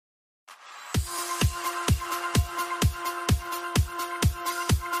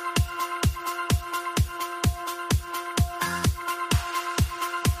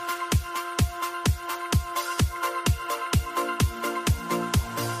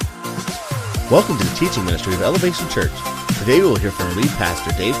Welcome to the teaching ministry of Elevation Church. Today we will hear from lead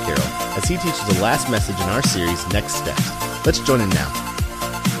pastor Dave Carroll as he teaches the last message in our series, Next Steps. Let's join in now.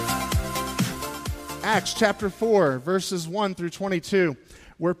 Acts chapter 4, verses 1 through 22.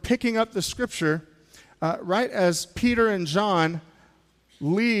 We're picking up the scripture right as Peter and John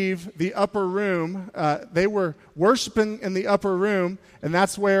leave the upper room. They were worshiping in the upper room, and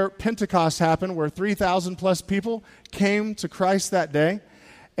that's where Pentecost happened, where 3,000 plus people came to Christ that day.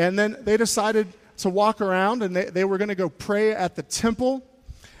 And then they decided to walk around, and they were going to go pray at the temple.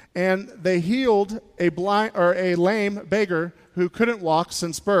 And they healed a lame beggar who couldn't walk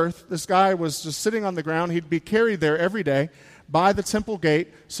since birth. This guy was just sitting on the ground. He'd be carried there every day by the temple gate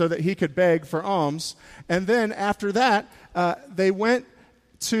so that he could beg for alms. And then after that, they went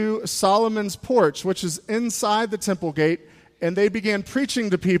to Solomon's porch, which is inside the temple gate, and they began preaching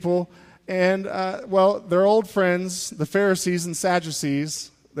to people. And, their old friends, the Pharisees and Sadducees,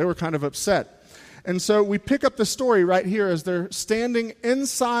 they were kind of upset. And so we pick up the story right here as they're standing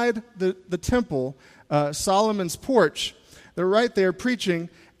inside the temple, Solomon's porch. They're right there preaching,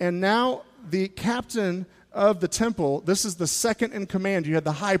 and now the captain of the temple, this is the second in command. You had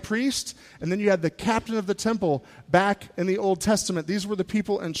the high priest, and then you had the captain of the temple back in the Old Testament. These were the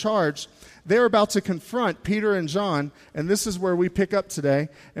people in charge. They're about to confront Peter and John, and this is where we pick up today,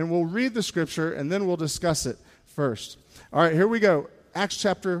 and we'll read the scripture, and then we'll discuss it first. All right, here we go. Acts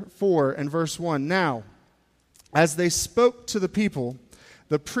chapter 4 and verse 1. Now, as they spoke to the people,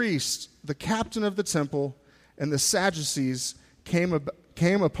 the priest, the captain of the temple, and the Sadducees came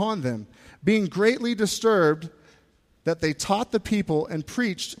upon them, being greatly disturbed that they taught the people and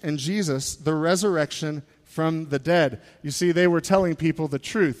preached in Jesus the resurrection from the dead. You see, they were telling people the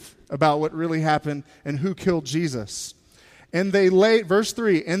truth about what really happened and who killed Jesus. And they laid, verse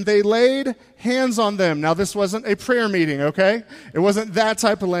 3, and they laid hands on them. Now, this wasn't a prayer meeting, okay? It wasn't that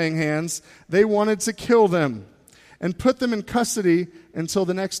type of laying hands. They wanted to kill them and put them in custody until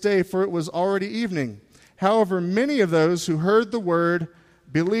the next day, for it was already evening. However, many of those who heard the word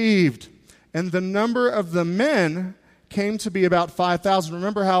believed, and the number of the men came to be about 5,000.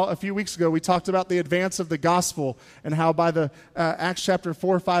 Remember how a few weeks ago we talked about the advance of the gospel and how by the Acts chapter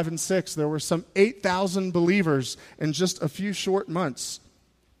 4, 5, and 6, there were some 8,000 believers in just a few short months.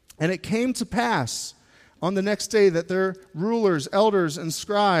 And it came to pass on the next day that their rulers, elders, and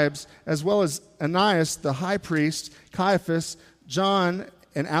scribes, as well as Ananias, the high priest, Caiaphas, John,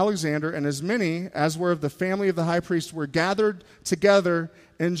 and Alexander, and as many as were of the family of the high priest, were gathered together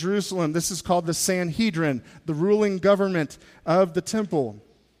in Jerusalem. This is called the Sanhedrin, the ruling government of the temple.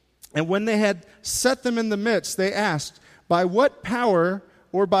 And when they had set them in the midst, they asked, by what power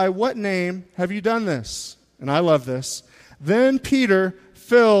or by what name have you done this? And I love this. Then Peter,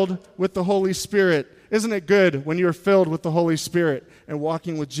 filled with the Holy Spirit. Isn't it good when you're filled with the Holy Spirit and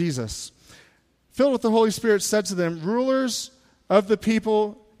walking with Jesus? Filled with the Holy Spirit, said to them, rulers of the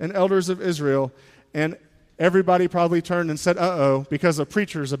people and elders of Israel. And everybody probably turned and said, uh-oh, because a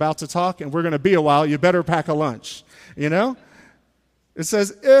preacher's about to talk and we're going to be a while, you better pack a lunch, you know? It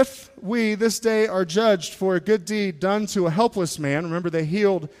says, if we this day are judged for a good deed done to a helpless man, remember they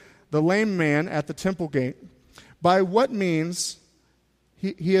healed the lame man at the temple gate, by what means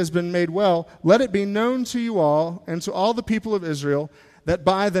he has been made well, let it be known to you all and to all the people of Israel that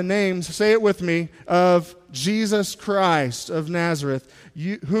by the names, say it with me, of Jesus Christ of Nazareth,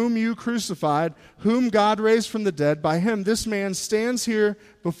 whom you crucified, whom God raised from the dead, by him this man stands here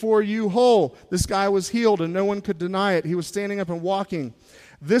before you whole. This guy was healed and no one could deny it. He was standing up and walking.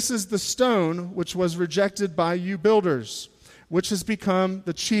 This is the stone which was rejected by you builders, which has become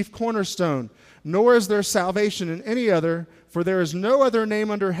the chief cornerstone. Nor is there salvation in any other, for there is no other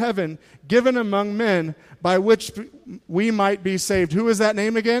name under heaven given among men by which we might be saved. Who is that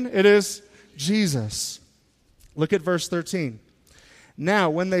name again? It is Jesus. Look at verse 13. Now,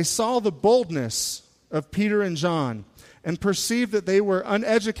 when they saw the boldness of Peter and John and perceived that they were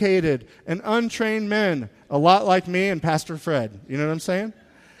uneducated and untrained men, a lot like me and Pastor Fred, you know what I'm saying?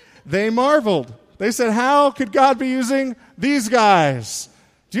 They marveled. They said, how could God be using these guys?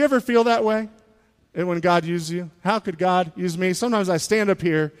 Do you ever feel that way? And when God uses you, how could God use me? Sometimes I stand up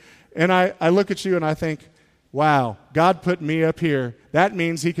here and I look at you and I think, wow, God put me up here. That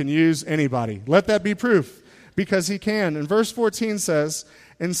means he can use anybody. Let that be proof, because he can. And verse 14 says,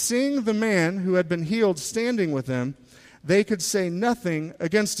 and seeing the man who had been healed standing with them, they could say nothing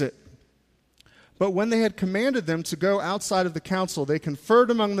against it. But when they had commanded them to go outside of the council, they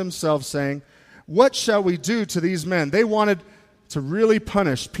conferred among themselves, saying, what shall we do to these men? They wanted to really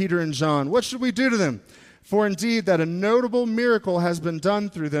punish Peter and John. What should we do to them? For indeed that a notable miracle has been done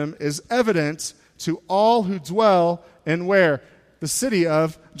through them is evident to all who dwell in where? the city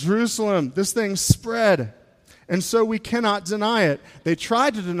of Jerusalem. This thing spread, and so we cannot deny it. They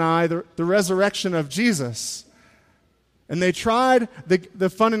tried to deny the resurrection of Jesus, and they tried the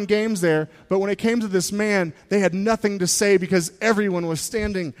fun and games there, but when it came to this man, they had nothing to say because everyone was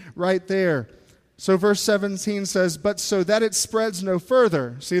standing right there. So verse 17 says, but so that it spreads no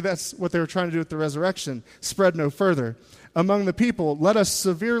further. See, that's what they were trying to do with the resurrection. Spread no further. Among the people, let us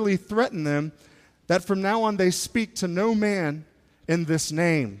severely threaten them that from now on they speak to no man in this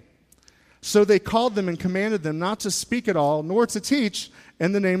name. So they called them and commanded them not to speak at all, nor to teach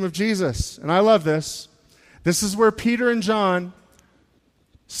in the name of Jesus. And I love this. This is where Peter and John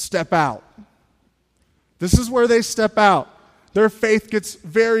step out. This is where they step out. Their faith gets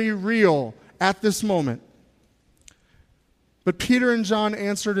very real at this moment. But Peter and John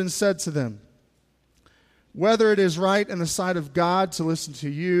answered and said to them, whether it is right in the sight of God to listen to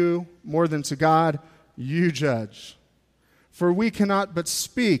you more than to God, you judge. For we cannot but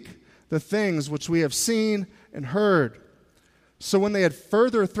speak the things which we have seen and heard. So when they had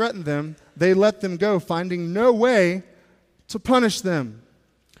further threatened them, they let them go, finding no way to punish them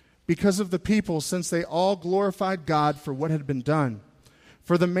because of the people, since they all glorified God for what had been done.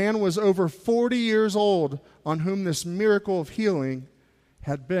 For the man was over 40 years old on whom this miracle of healing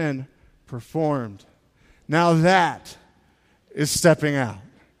had been performed. Now that is stepping out.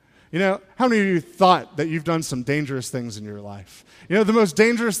 You know, how many of you thought that you've done some dangerous things in your life? You know, the most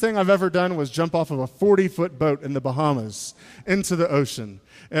dangerous thing I've ever done was jump off of a 40-foot boat in the Bahamas into the ocean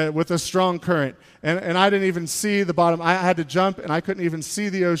with a strong current. And I didn't even see the bottom. I had to jump, and I couldn't even see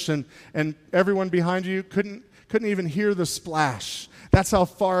the ocean. And everyone behind you couldn't even hear the splash. That's how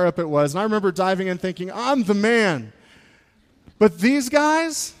far up it was. And I remember diving in thinking, I'm the man. But these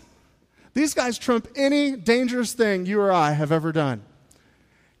guys trump any dangerous thing you or I have ever done.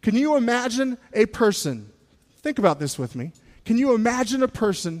 Can you imagine a person, think about this with me, can you imagine a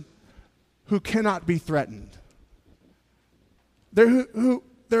person who cannot be threatened? There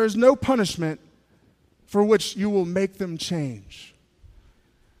is no punishment for which you will make them change.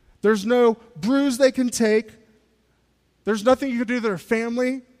 There's no bruise they can take. There's nothing you could do to their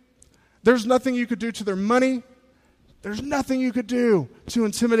family. There's nothing you could do to their money. There's nothing you could do to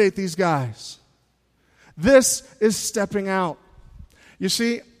intimidate these guys. This is stepping out. You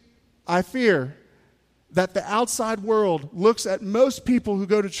see, I fear that the outside world looks at most people who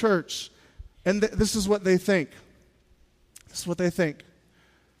go to church, and this is what they think. This is what they think.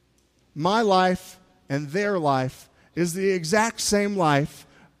 My life and their life is the exact same life,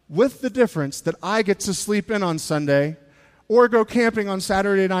 with the difference that I get to sleep in on Sunday or go camping on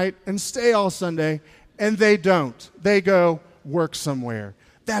Saturday night and stay all Sunday, and they don't. They go work somewhere.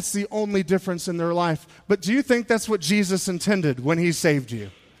 That's the only difference in their life. But do you think that's what Jesus intended when he saved you?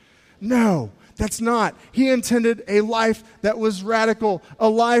 No, that's not. He intended a life that was radical, a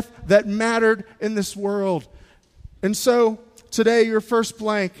life that mattered in this world. And so today your first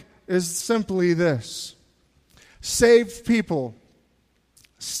blank is simply this. Saved people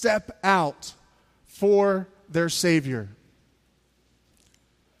step out for their Savior.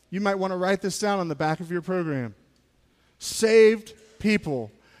 You might want to write this down on the back of your program. Saved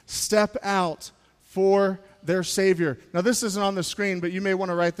people step out for their Savior. Now, this isn't on the screen, but you may want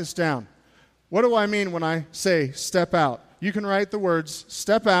to write this down. What do I mean when I say step out? You can write the words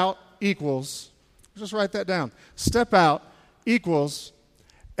step out equals, just write that down. Step out equals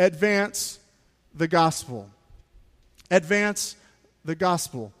advance the gospel. Advance the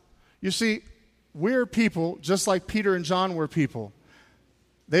gospel. You see, we're people just like Peter and John were people.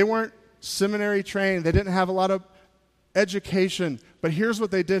 They weren't seminary trained. They didn't have a lot of education. But here's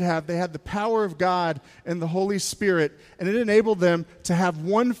what they did have. They had the power of God and the Holy Spirit, and it enabled them to have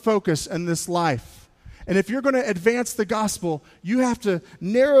one focus in this life. And if you're going to advance the gospel, you have to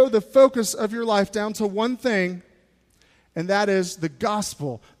narrow the focus of your life down to one thing, and that is the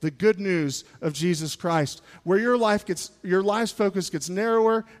gospel, the good news of Jesus Christ, where your life's focus gets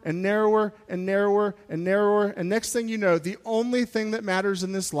narrower and narrower and narrower and narrower, and next thing you know, the only thing that matters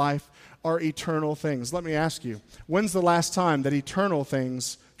in this life are eternal things. Let me ask you, when's the last time that eternal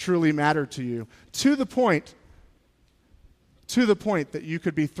things truly matter to you? To the point that you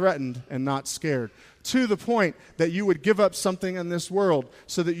could be threatened and not scared. To the point that you would give up something in this world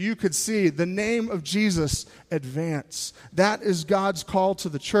so that you could see the name of Jesus advance. That is God's call to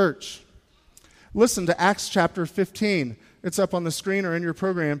the church. Listen to Acts chapter 15. It's up on the screen or in your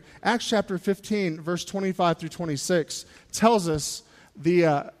program. Acts chapter 15, verse 25 through 26 tells us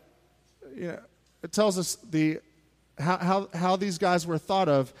how these guys were thought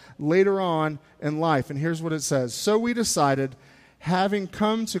of later on in life. And here's what it says. So we decided, having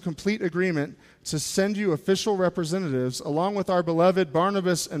come to complete agreement to send you official representatives, along with our beloved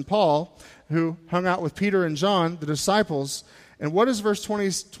Barnabas and Paul, who hung out with Peter and John, the disciples. And what does verse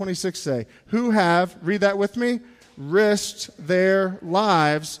 26 say? Who have, read that with me, risked their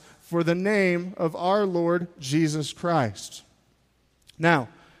lives for the name of our Lord Jesus Christ. Now,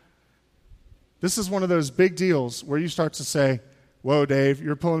 this is one of those big deals where you start to say, whoa, Dave,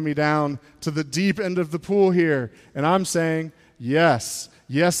 you're pulling me down to the deep end of the pool here. And I'm saying, yes,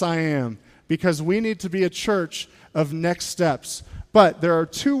 I am. Because we need to be a church of next steps. But there are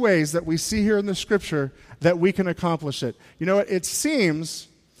two ways that we see here in the Scripture that we can accomplish it. You know what? It seems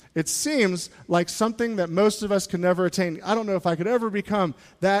like something that most of us can never attain. I don't know if I could ever become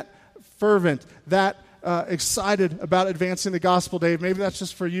that fervent, that excited about advancing the gospel, Dave. Maybe that's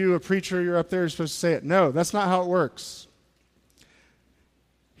just for you, a preacher, you're up there, you're supposed to say it. No, that's not how it works.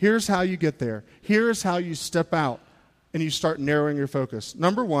 Here's how you get there. Here's how you step out and you start narrowing your focus.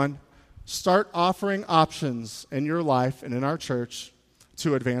 Number one, start offering options in your life and in our church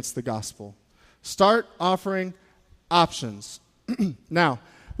to advance the gospel. Start offering options. Now,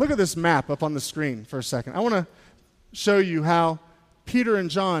 look at this map up on the screen for a second. I want to show you how Peter and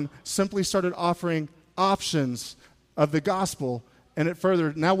John simply started offering options of the gospel, and it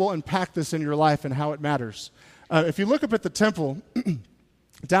further, now we'll unpack this in your life and how it matters. If you look up at the temple,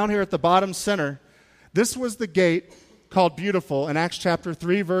 down here at the bottom center, this was the gate called Beautiful. In Acts chapter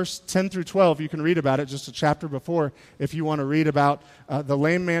 3, verse 10 through 12, you can read about it just a chapter before if you want to read about the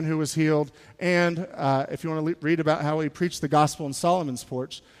lame man who was healed, and if you want to read about how he preached the gospel in Solomon's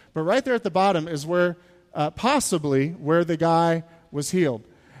porch. But right there at the bottom is where, possibly, where the guy was healed.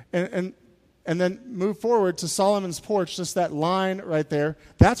 And then move forward to Solomon's porch, just that line right there.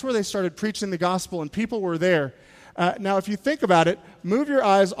 That's where they started preaching the gospel, and people were there. Now, if you think about it, move your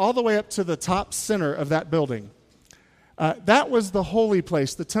eyes all the way up to the top center of that building. That was the holy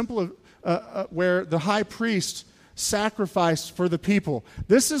place, the temple where the high priest sacrificed for the people.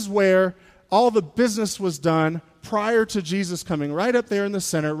 This is where all the business was done prior to Jesus coming, right up there in the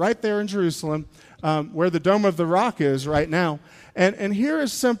center, right there in Jerusalem, where the Dome of the Rock is right now. And here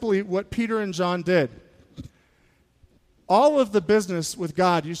is simply what Peter and John did. All of the business with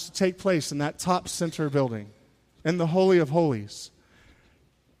God used to take place in that top center building, in the Holy of Holies.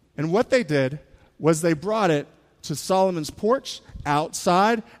 And what they did was they brought it to Solomon's porch,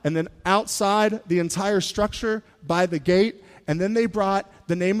 outside, and then outside the entire structure by the gate, and then they brought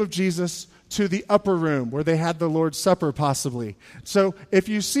the name of Jesus to the upper room where they had the Lord's Supper possibly. So if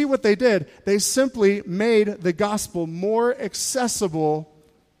you see what they did, they simply made the gospel more accessible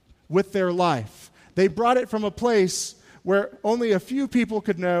with their life. They brought it from a place where only a few people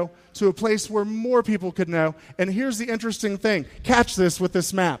could know to a place where more people could know. And here's the interesting thing. Catch this with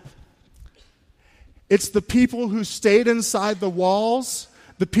this map. It's the people who stayed inside the walls,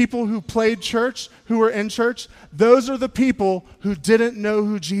 the people who played church, who were in church. Those are the people who didn't know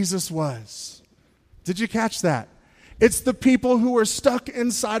who Jesus was. Did you catch that? It's the people who were stuck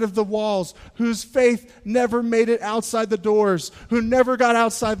inside of the walls, whose faith never made it outside the doors, who never got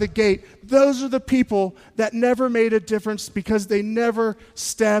outside the gate. Those are the people that never made a difference because they never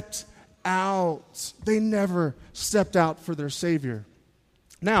stepped out. They never stepped out for their Savior.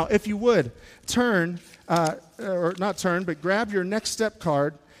 Now, if you would, grab your Next Step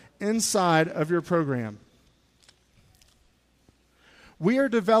card inside of your program. We are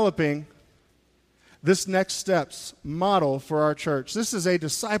developing this Next Steps model for our church. This is a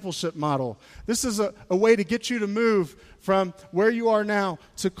discipleship model. This is a way to get you to move from where you are now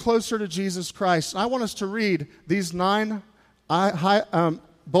to closer to Jesus Christ. I want us to read these 9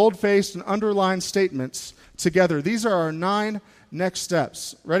 bold-faced and underlined statements together. These are our 9 next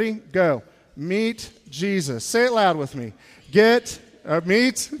steps. Ready? Go. Meet Jesus. Say it loud with me.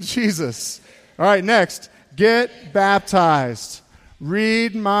 Meet Jesus. All right, next. Get baptized.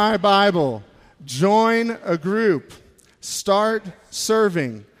 Read my Bible. Join a group. Start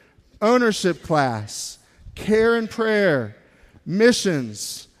serving. Ownership class. Care and prayer.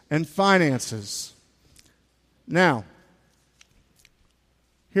 Missions and finances. Now,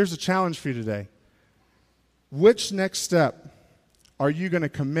 here's a challenge for you today. Which next step are you going to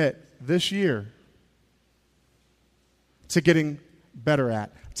commit this year to getting better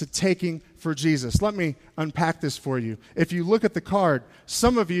at, to taking for Jesus? Let me unpack this for you. If you look at the card,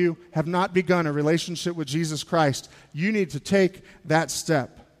 some of you have not begun a relationship with Jesus Christ. You need to take that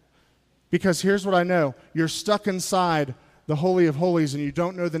step. Because here's what I know. You're stuck inside the Holy of Holies and you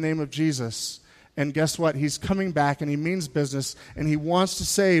don't know the name of Jesus. And guess what? He's coming back, and he means business, and he wants to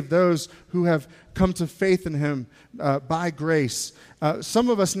save those who have come to faith in him by grace. Some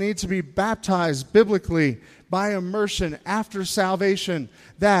of us need to be baptized biblically by immersion after salvation.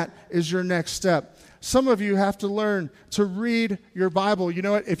 That is your next step. Some of you have to learn to read your Bible. You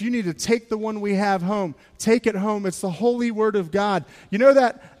know what? If you need to take the one we have home, take it home. It's the holy word of God. You know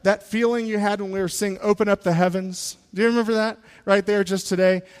that feeling you had when we were singing Open Up the Heavens? Do you remember that right there just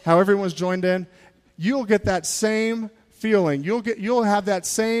today? How everyone's joined in? You'll get that same feeling. You'll have that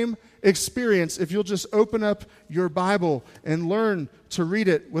same experience if you'll just open up your Bible and learn to read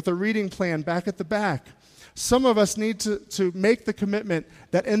it with a reading plan back at the back. Some of us need to make the commitment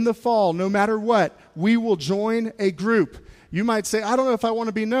that in the fall, no matter what, we will join a group. You might say, I don't know if I want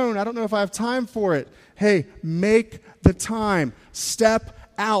to be known. I don't know if I have time for it. Hey, make the time. Step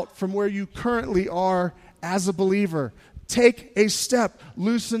out from where you currently are as a believer. Take a step.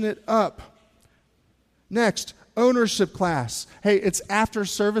 Loosen it up. Next, ownership class. Hey, it's after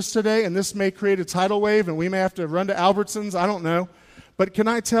service today, and this may create a tidal wave, and we may have to run to Albertsons. I don't know. But can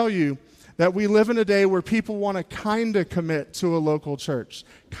I tell you that we live in a day where people want to kind of commit to a local church,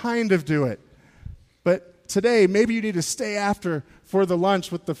 kind of do it. But today, maybe you need to stay after for the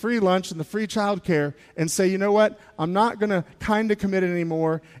lunch with the free lunch and the free childcare and say, you know what, I'm not going to kind of commit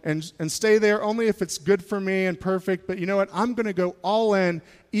anymore and stay there only if it's good for me and perfect. But you know what, I'm going to go all in,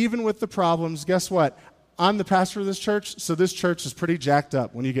 even with the problems. Guess what? I'm the pastor of this church, so this church is pretty jacked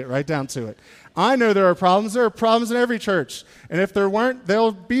up when you get right down to it. I know there are problems. There are problems in every church. And if there weren't,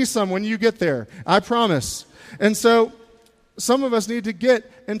 there'll be some when you get there. I promise. And so some of us need to get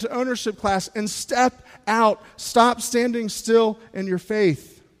into ownership class and step out. Stop standing still in your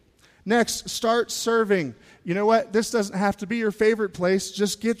faith. Next, start serving. You know what? This doesn't have to be your favorite place.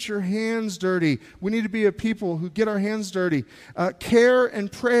 Just get your hands dirty. We need to be a people who get our hands dirty. Care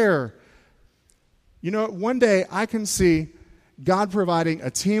and prayer. You know, one day I can see God providing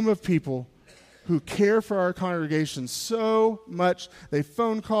a team of people who care for our congregation so much. They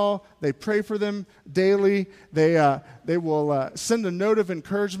phone call, they pray for them daily, they will send a note of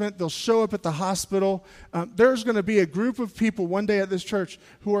encouragement, they'll show up at the hospital. There's going to be a group of people one day at this church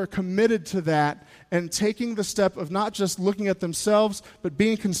who are committed to that and taking the step of not just looking at themselves, but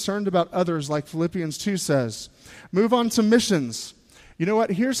being concerned about others, like Philippians 2 says. Move on to missions. You know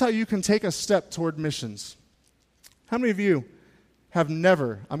what? Here's how you can take a step toward missions. How many of you have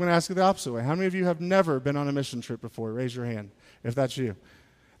never, I'm going to ask it the opposite way. How many of you have never been on a mission trip before? Raise your hand if that's you.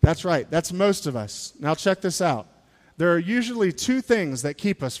 That's right. That's most of us. Now check this out. There are usually two things that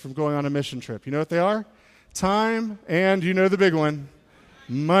keep us from going on a mission trip. You know what they are? Time and, you know the big one,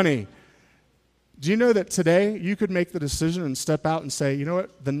 money. Do you know that today you could make the decision and step out and say, you know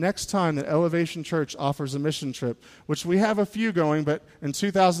what, the next time that Elevation Church offers a mission trip, which we have a few going, but in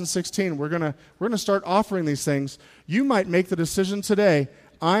 2016 we're gonna start offering these things, you might make the decision today,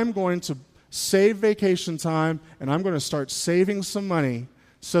 I'm going to save vacation time and I'm going to start saving some money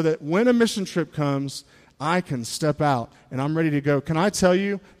so that when a mission trip comes, I can step out and I'm ready to go. Can I tell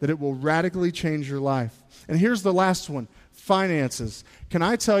you that it will radically change your life? And here's the last one. Finances. Can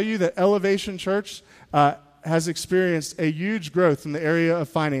I tell you that Elevation Church has experienced a huge growth in the area of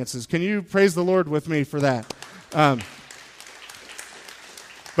finances? Can you praise the Lord with me for that?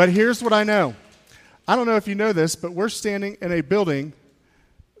 But here's what I know. I don't know if you know this, but we're standing in a building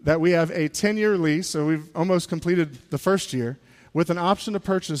that we have a 10-year lease, so we've almost completed the first year, with an option to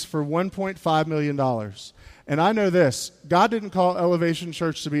purchase for $1.5 million. And I know this, God didn't call Elevation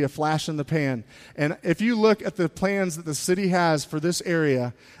Church to be a flash in the pan. And if you look at the plans that the city has for this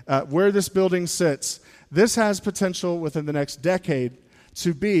area, where this building sits, this has potential within the next decade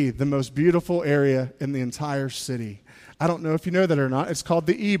to be the most beautiful area in the entire city. I don't know if you know that or not. It's called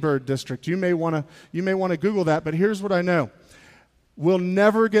the eBird District. You may want to Google that, but here's what I know. We'll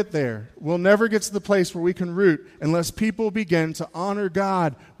never get there. We'll never get to the place where we can root unless people begin to honor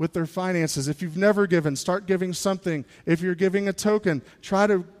God with their finances. If you've never given, start giving something. If you're giving a token, try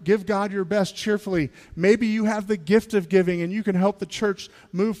to give God your best cheerfully. Maybe you have the gift of giving and you can help the church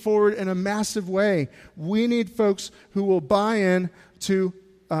move forward in a massive way. We need folks who will buy in to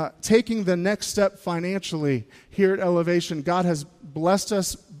taking the next step financially here at Elevation. God has blessed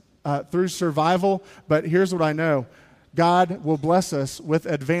us through survival, but here's what I know. God will bless us with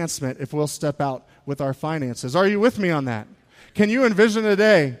advancement if we'll step out with our finances. Are you with me on that? Can you envision a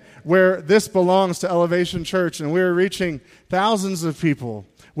day where this belongs to Elevation Church and we're reaching thousands of people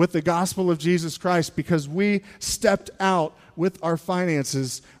with the gospel of Jesus Christ because we stepped out with our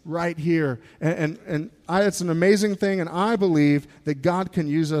finances right here? It's an amazing thing, and I believe that God can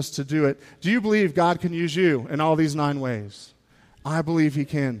use us to do it. Do you believe God can use you in all these 9 ways? I believe He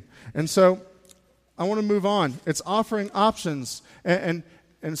can. And so I want to move on. It's offering options and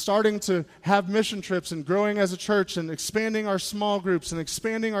starting to have mission trips and growing as a church and expanding our small groups and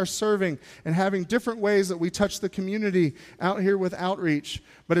expanding our serving and having different ways that we touch the community out here with outreach.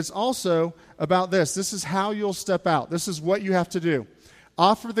 But it's also about this. This is how you'll step out. This is what you have to do.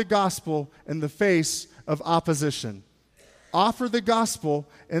 Offer the gospel in the face of opposition. Offer the gospel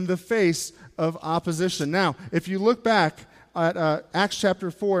in the face of opposition. Now, if you look back at Acts chapter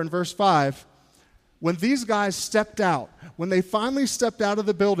 4 and verse 5, when these guys stepped out, when they finally stepped out of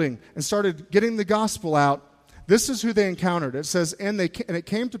the building and started getting the gospel out, this is who they encountered. It says, and it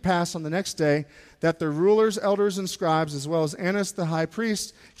came to pass on the next day that the rulers, elders, and scribes, as well as Annas the high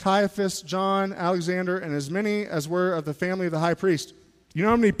priest, Caiaphas, John, Alexander, and as many as were of the family of the high priest. You know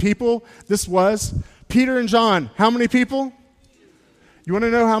how many people this was? Peter and John. How many people? You want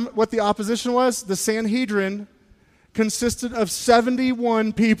to know what the opposition was? The Sanhedrin consisted of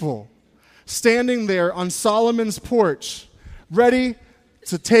 71 people standing there on Solomon's porch, ready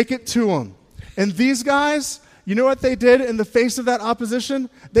to take it to him. And these guys, you know what they did in the face of that opposition?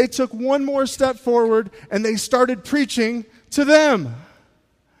 They took one more step forward and they started preaching to them.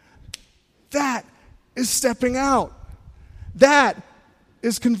 That is stepping out. That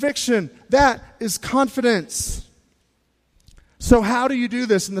is conviction. That is confidence. So how do you do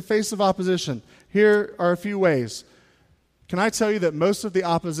this in the face of opposition? Here are a few ways. Can I tell you that most of the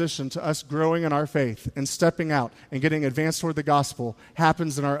opposition to us growing in our faith and stepping out and getting advanced toward the gospel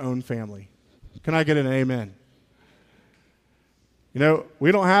happens in our own family? Can I get an amen? You know,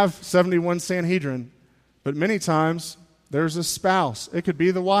 we don't have 71 Sanhedrin, but many times there's a spouse. It could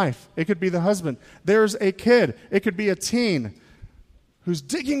be the wife. It could be the husband. There's a kid. It could be a teen who's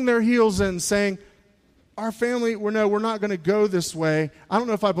digging their heels in saying, our family, we're not going to go this way. I don't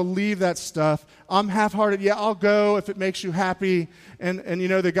know if I believe that stuff. I'm half-hearted. Yeah, I'll go if it makes you happy. And you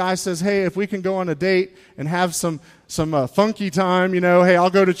know, the guy says, hey, if we can go on a date and have some funky time, you know, hey,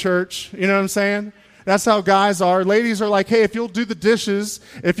 I'll go to church. You know what I'm saying? That's how guys are. Ladies are like, hey, if you'll do the dishes,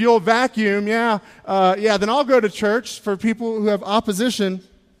 if you'll vacuum, then I'll go to church. For people who have opposition.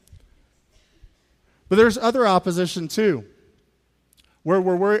 But there's other opposition too, where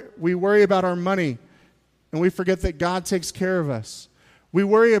we worry about our money. And we forget that God takes care of us. We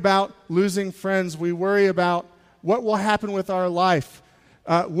worry about losing friends. We worry about what will happen with our life.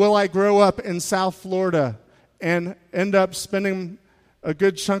 Will I grow up in South Florida and end up spending a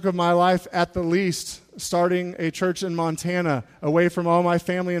good chunk of my life at the least starting a church in Montana away from all my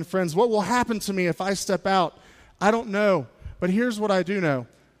family and friends? What will happen to me if I step out? I don't know. But here's what I do know.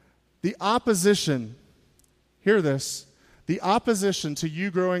 The opposition, hear this, the opposition to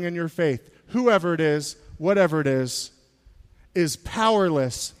you growing in your faith, whoever it is, whatever it is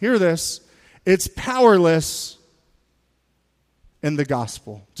powerless. Hear this. It's powerless in the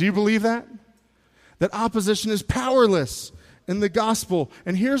gospel. Do you believe that? That opposition is powerless in the gospel.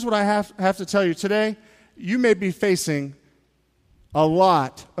 And here's what I have to tell you. Today, you may be facing a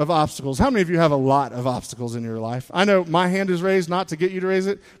lot of obstacles. How many of you have a lot of obstacles in your life? I know my hand is raised not to get you to raise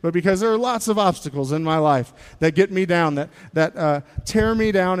it, but because there are lots of obstacles in my life that get me down, that tear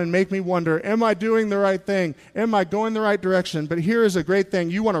me down and make me wonder, am I doing the right thing? Am I going the right direction? But here is a great thing.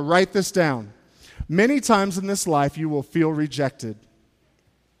 You want to write this down. Many times in this life, you will feel rejected.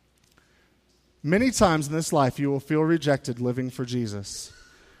 Many times in this life, you will feel rejected living for Jesus.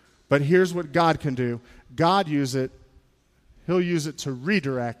 But here's what God can do. He'll use it to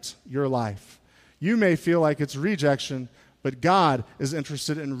redirect your life. You may feel like it's rejection, but God is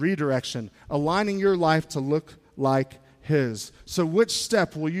interested in redirection, aligning your life to look like His. So which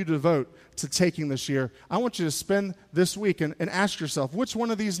step will you devote to taking this year? I want you to spend this week and ask yourself, which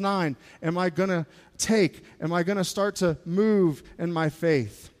one of these 9 am I going to take? Am I going to start to move in my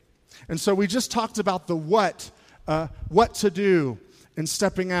faith? And so we just talked about the what to do in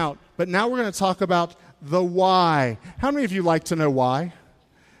stepping out. But now we're going to talk about the why. How many of you like to know why?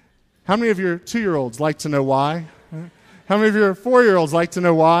 How many of your 2-year-olds like to know why? How many of your 4-year-olds like to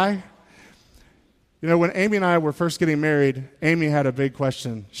know why? You know, when Amy and I were first getting married, Amy had a big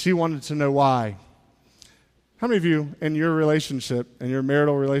question. She wanted to know why. How many of you in your relationship, in your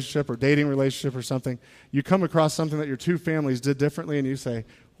marital relationship or dating relationship or something, you come across something that your 2 families did differently and you say,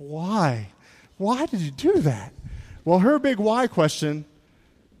 why? Why did you do that? Well, her big why question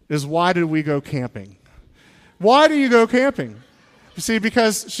is, why did we go camping? Why do you go camping? You see,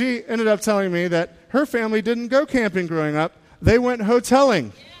 because she ended up telling me that her family didn't go camping growing up. They went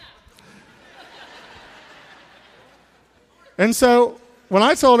hoteling. And so when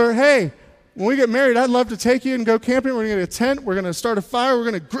I told her, hey, when we get married, I'd love to take you and go camping. We're going to get a tent. We're going to start a fire. We're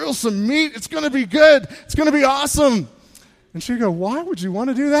going to grill some meat. It's going to be good. It's going to be awesome. And she'd go, why would you want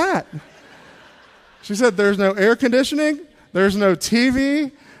to do that? She said, there's no air conditioning, there's no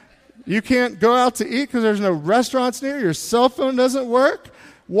TV, you can't go out to eat because there's no restaurants near, your cell phone doesn't work.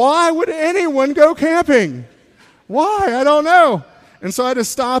 Why would anyone go camping? Why? I don't know. And so I had to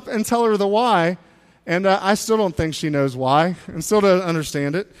stop and tell her the why, and I still don't think she knows why, and still don't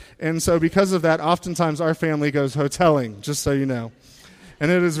understand it. And so because of that, oftentimes our family goes hoteling, just so you know.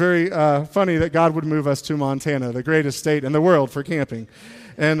 And it is very funny that God would move us to Montana, the greatest state in the world for camping.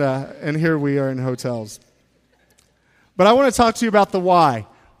 And here we are in hotels. But I want to talk to you about the why.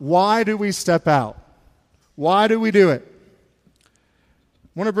 Why do we step out? Why do we do it?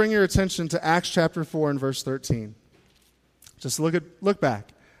 I want to bring your attention to Acts chapter 4 and verse 13. Just look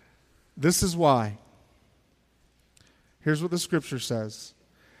back. This is why. Here's what the scripture says.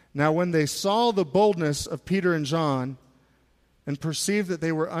 Now when they saw the boldness of Peter and John and perceived that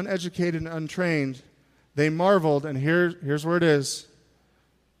they were uneducated and untrained, they marveled, and here's where it is.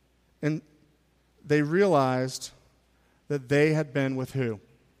 And they realized that they had been with who?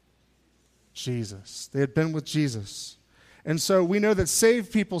 Jesus. They had been with Jesus. And so we know that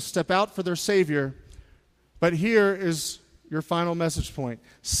saved people step out for their Savior, but here is your final message point.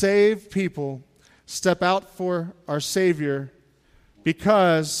 Saved people step out for our Savior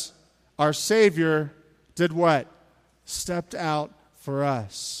because our Savior did what? Stepped out for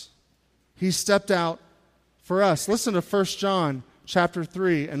us. He stepped out for us. Listen to 1 John chapter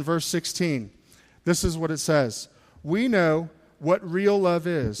 3 and verse 16. This is what it says. We know what real love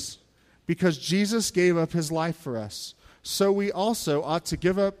is because Jesus gave up his life for us. So we also ought to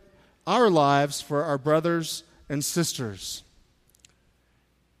give up our lives for our brothers and sisters.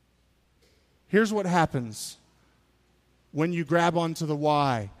 Here's what happens when you grab onto the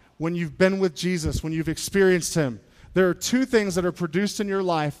why, when you've been with Jesus, when you've experienced him. There are two things that are produced in your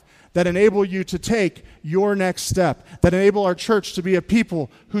life that enable you to take your next step, that enable our church to be a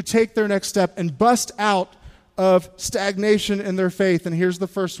people who take their next step and bust out of stagnation in their faith. And here's the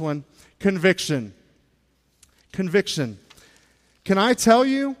first one, conviction. Conviction. Can I tell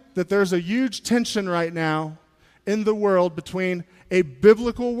you that there's a huge tension right now in the world between a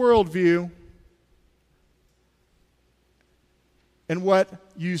biblical worldview and what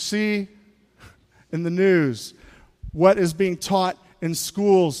you see in the news, what is being taught in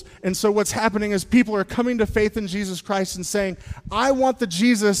schools. And so what's happening is people are coming to faith in Jesus Christ and saying, I want the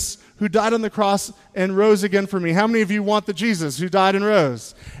Jesus who died on the cross and rose again for me. How many of you want the Jesus who died and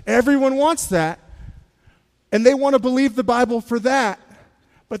rose? Everyone wants that. And they want to believe the Bible for that.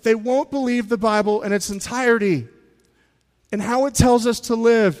 But they won't believe the Bible in its entirety and how it tells us to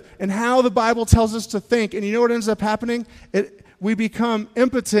live and how the Bible tells us to think. And you know what ends up happening? We become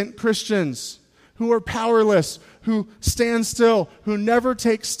impotent Christians who are powerless, who stand still, who never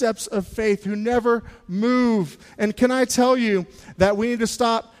take steps of faith, who never move. And can I tell you that we need to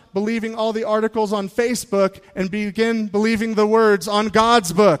stop believing all the articles on Facebook and begin believing the words on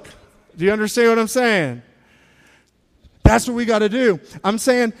God's book? Do you understand what I'm saying? That's what we got to do. I'm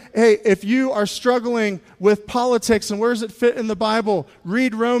saying, hey, if you are struggling with politics and where does it fit in the Bible,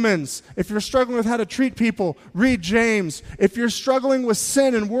 read Romans. If you're struggling with how to treat people, read James. If you're struggling with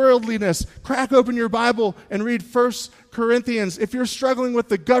sin and worldliness, crack open your Bible and read 1 Corinthians. If you're struggling with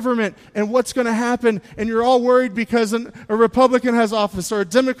the government and what's going to happen and you're all worried because a Republican has office or a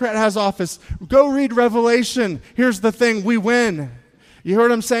Democrat has office, go read Revelation. Here's the thing, we win. You hear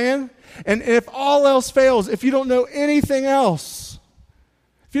what I'm saying? And if all else fails, if you don't know anything else,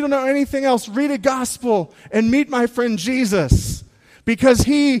 read a gospel and meet my friend Jesus, because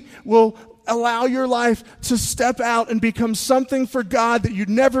he will allow your life to step out and become something for God that you'd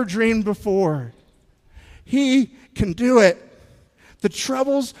never dreamed before. He can do it. The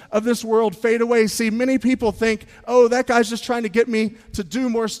troubles of this world fade away. See, many people think, oh, that guy's just trying to get me to do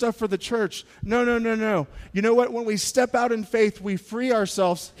more stuff for the church. No. You know what? When we step out in faith, we free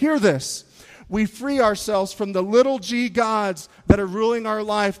ourselves. Hear this. We free ourselves from the little g gods that are ruling our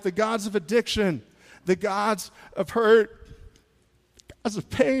life, the gods of addiction, the gods of hurt, the gods of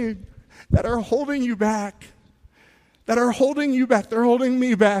pain that are holding you back. They're holding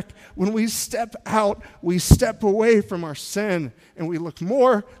me back. When we step out, we step away from our sin, and we look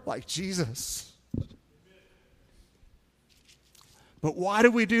more like Jesus. But why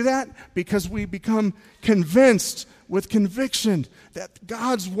do we do that? Because we become convinced with conviction that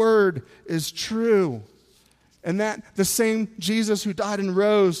God's word is true, and that the same Jesus who died and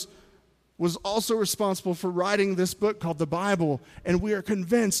rose was also responsible for writing this book called the Bible, and we are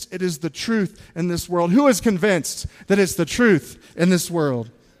convinced it is the truth in this world. Who is convinced that it's the truth in this world?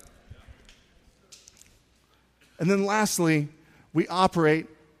 And then lastly, we operate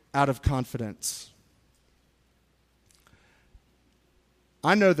out of confidence.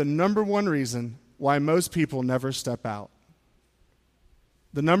 I know the number one reason why most people never step out.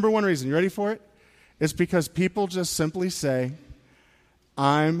 The number one reason, you ready for it? Is because people just simply say,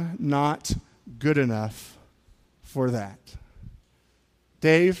 I'm not good enough for that.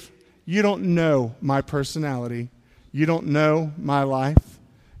 Dave, you don't know my personality. You don't know my life.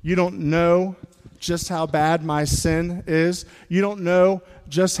 You don't know just how bad my sin is. You don't know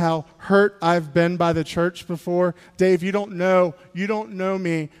just how hurt I've been by the church before. Dave, you don't know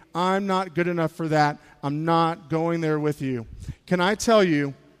me. I'm not good enough for that. I'm not going there with you. Can I tell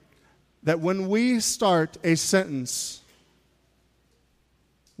you that when we start a sentence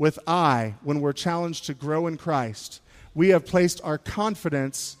with I, when we're challenged to grow in Christ, we have placed our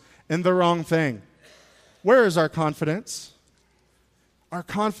confidence in the wrong thing. Where is our confidence? Our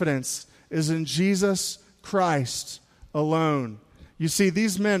confidence is in Jesus Christ alone. You see,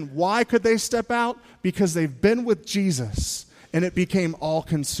 these men, why could they step out? Because they've been with Jesus, and it became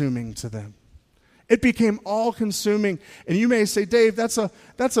all-consuming to them. It became all-consuming. And you may say, Dave, that's a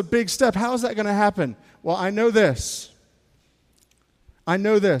big step. How is that going to happen? Well, I know this. I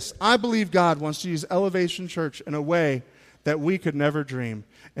believe God wants to use Elevation Church in a way that we could never dream,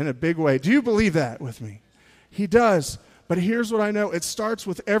 in a big way. Do you believe that with me? He does. But here's what I know. It starts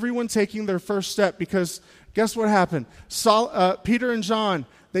with everyone taking their first step, because guess what happened? Peter and John,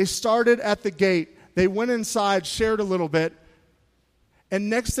 they started at the gate. They went inside, shared a little bit. And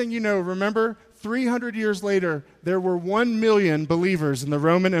next thing you know, remember, 300 years later, there were 1 million believers in the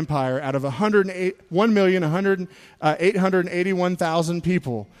Roman Empire out of 1,881,000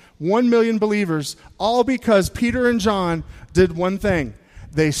 people. 1 million believers, all because Peter and John did one thing.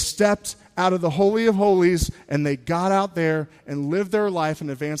 They stepped out of the Holy of Holies, and they got out there and lived their life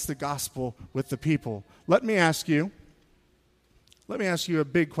and advanced the gospel with the people. Let me ask you a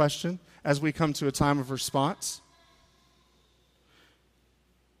big question as we come to a time of response.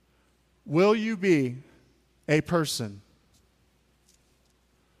 Will you be a person?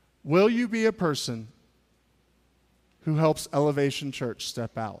 Will you be a person who helps Elevation Church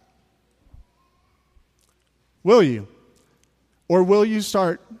step out? Will you? Or will you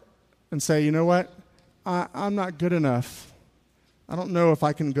start and say, you know what? I'm not good enough. I don't know if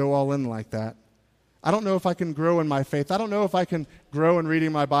I can go all in like that. I don't know if I can grow in my faith. I don't know if I can grow in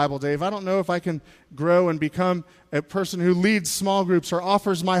reading my Bible, Dave. I don't know if I can grow and become a person who leads small groups or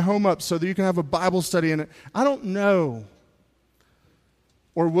offers my home up so that you can have a Bible study in it. I don't know.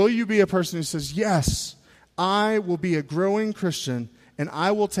 Or will you be a person who says, yes, I will be a growing Christian, and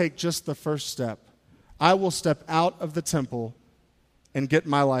I will take just the first step. I will step out of the temple and get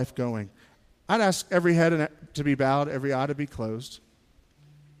my life going. I'd ask every head to be bowed, every eye to be closed.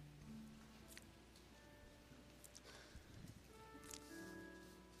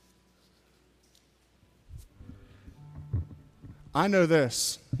 I know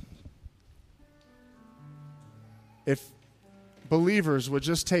this. If believers would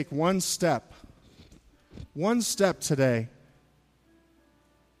just take one step today,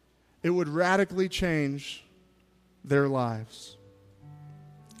 it would radically change their lives.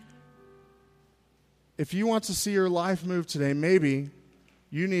 If you want to see your life move today, maybe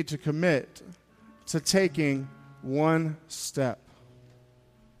you need to commit to taking one step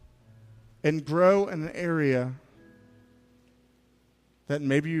and grow in an area that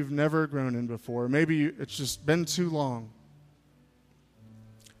maybe you've never grown in before. Maybe it's just been too long.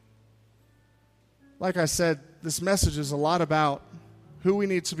 Like I said, this message is a lot about who we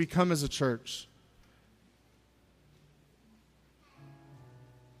need to become as a church.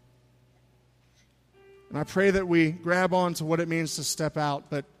 And I pray that we grab on to what it means to step out.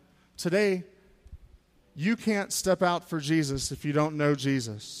 But today, you can't step out for Jesus if you don't know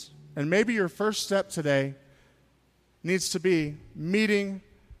Jesus. And maybe your first step today needs to be meeting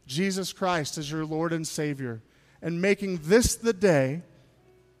Jesus Christ as your Lord and Savior and making this the day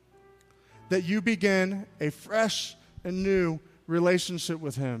that you begin a fresh and new relationship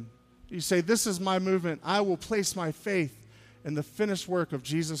with Him. You say, this is my movement. I will place my faith in the finished work of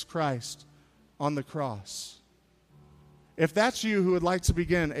Jesus Christ on the cross. If that's you who would like to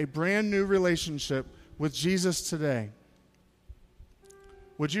begin a brand new relationship with Jesus today,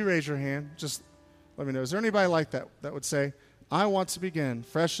 would you raise your hand? Just let me know. Is there anybody like that would say, I want to begin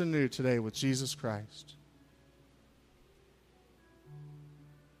fresh and new today with Jesus Christ?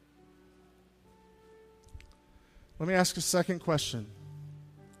 Let me ask a second question.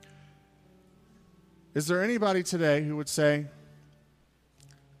 Is there anybody today who would say,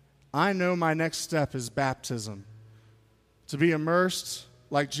 I know my next step is baptism, to be immersed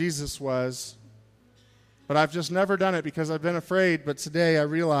like Jesus was, but I've just never done it because I've been afraid, but today I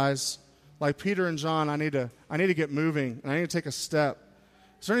realize, like Peter and John, I need to get moving, and I need to take a step.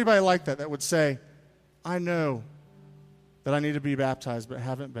 Is there anybody like that would say, I know that I need to be baptized but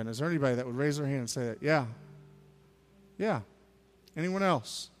haven't been. Is there anybody that would raise their hand and say that? Yeah. Yeah. Anyone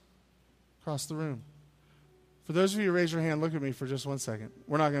else? Across the room. For those of you who raise your hand, look at me for just 1 second.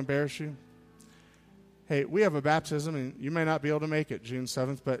 We're not going to embarrass you. Hey, we have a baptism, and you may not be able to make it June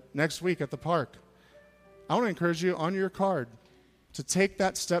 7th, but next week at the park, I want to encourage you on your card to take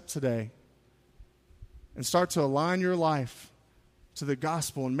that step today and start to align your life to the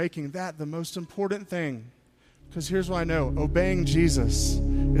gospel and making that the most important thing. Because here's what I know. Obeying Jesus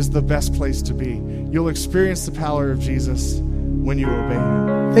is the best place to be. You'll experience the power of Jesus when you obey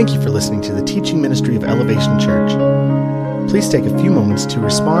Him. Thank you for listening to the teaching ministry of Elevation Church. Please take a few moments to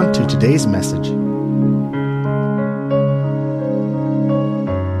respond to today's message.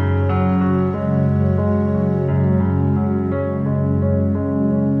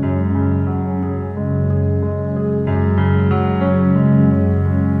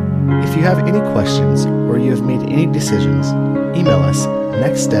 If you have any questions or you have made any decisions, email us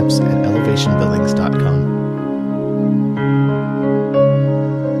nextsteps@elevationbillings.com.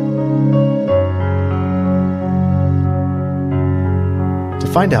 To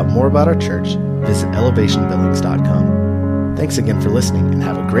find out more about our church, visit elevationbillings.com. Thanks again for listening and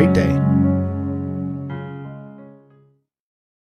have a great day.